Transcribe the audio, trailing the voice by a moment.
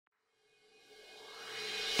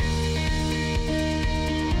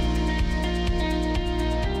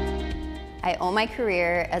I owe my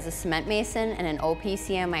career as a cement mason and an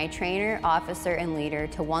OPCMIA trainer, officer, and leader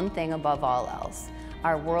to one thing above all else,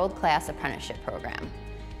 our world-class apprenticeship program.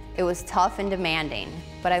 It was tough and demanding,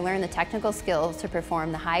 but I learned the technical skills to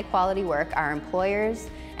perform the high-quality work our employers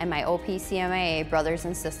and my OPCMIA brothers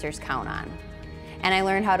and sisters count on. And I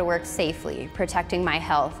learned how to work safely, protecting my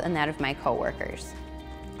health and that of my coworkers.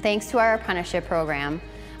 Thanks to our apprenticeship program,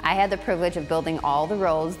 I had the privilege of building all the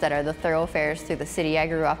roads that are the thoroughfares through the city I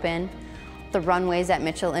grew up in, the runways at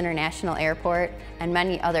Mitchell International Airport, and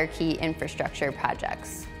many other key infrastructure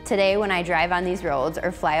projects. Today, when I drive on these roads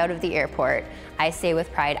or fly out of the airport, I say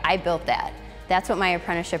with pride, I built that. That's what my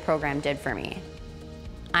apprenticeship program did for me.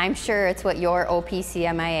 I'm sure it's what your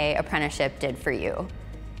OPCMIA apprenticeship did for you.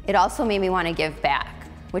 It also made me want to give back,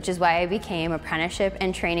 which is why I became apprenticeship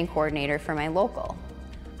and training coordinator for my local.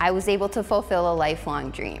 I was able to fulfill a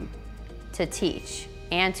lifelong dream, to teach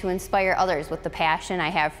and to inspire others with the passion I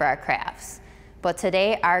have for our crafts. But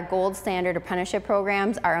today, our gold standard apprenticeship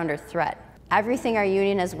programs are under threat. Everything our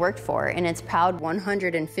union has worked for in its proud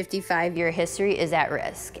 155-year history is at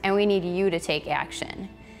risk, and we need you to take action.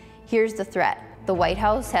 Here's the threat. The White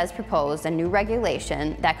House has proposed a new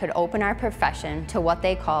regulation that could open our profession to what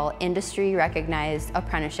they call industry-recognized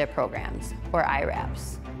apprenticeship programs, or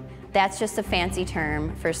IRAPS. That's just a fancy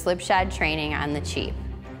term for slipshod training on the cheap.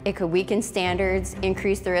 It could weaken standards,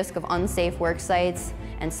 increase the risk of unsafe work sites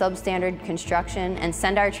and substandard construction, and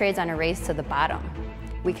send our trades on a race to the bottom.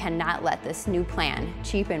 We cannot let this new plan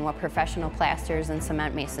cheapen what professional plasters and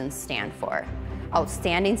cement masons stand for.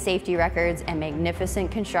 Outstanding safety records and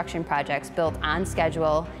magnificent construction projects built on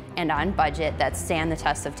schedule and on budget that stand the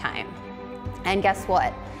test of time. And guess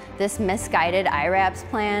what? This misguided IRAPS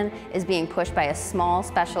plan is being pushed by a small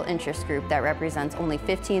special interest group that represents only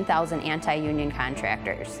 15,000 anti-union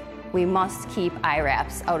contractors. We must keep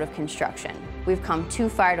IRAPS out of construction. We've come too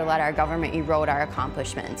far to let our government erode our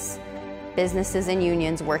accomplishments. Businesses and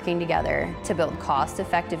unions working together to build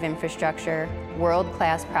cost-effective infrastructure,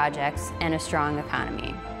 world-class projects, and a strong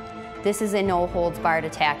economy. This is a no-holds-barred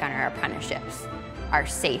attack on our apprenticeships, our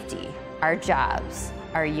safety, our jobs,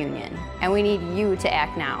 our union, and we need you to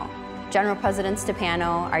act now. General President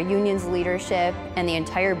Stepano, our union's leadership, and the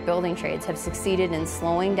entire building trades have succeeded in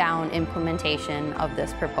slowing down implementation of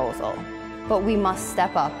this proposal. But we must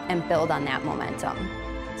step up and build on that momentum.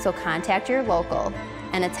 So contact your local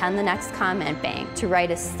and attend the next comment bank to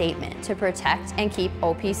write a statement to protect and keep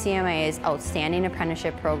OPCMIA's outstanding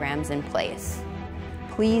apprenticeship programs in place.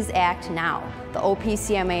 Please act now. The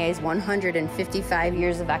OPCMIA's 155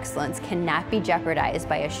 years of excellence cannot be jeopardized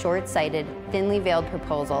by a short-sighted, thinly veiled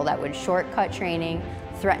proposal that would shortcut training,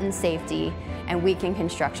 threaten safety, and weaken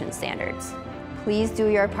construction standards. Please do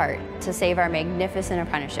your part to save our magnificent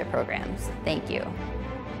apprenticeship programs. Thank you.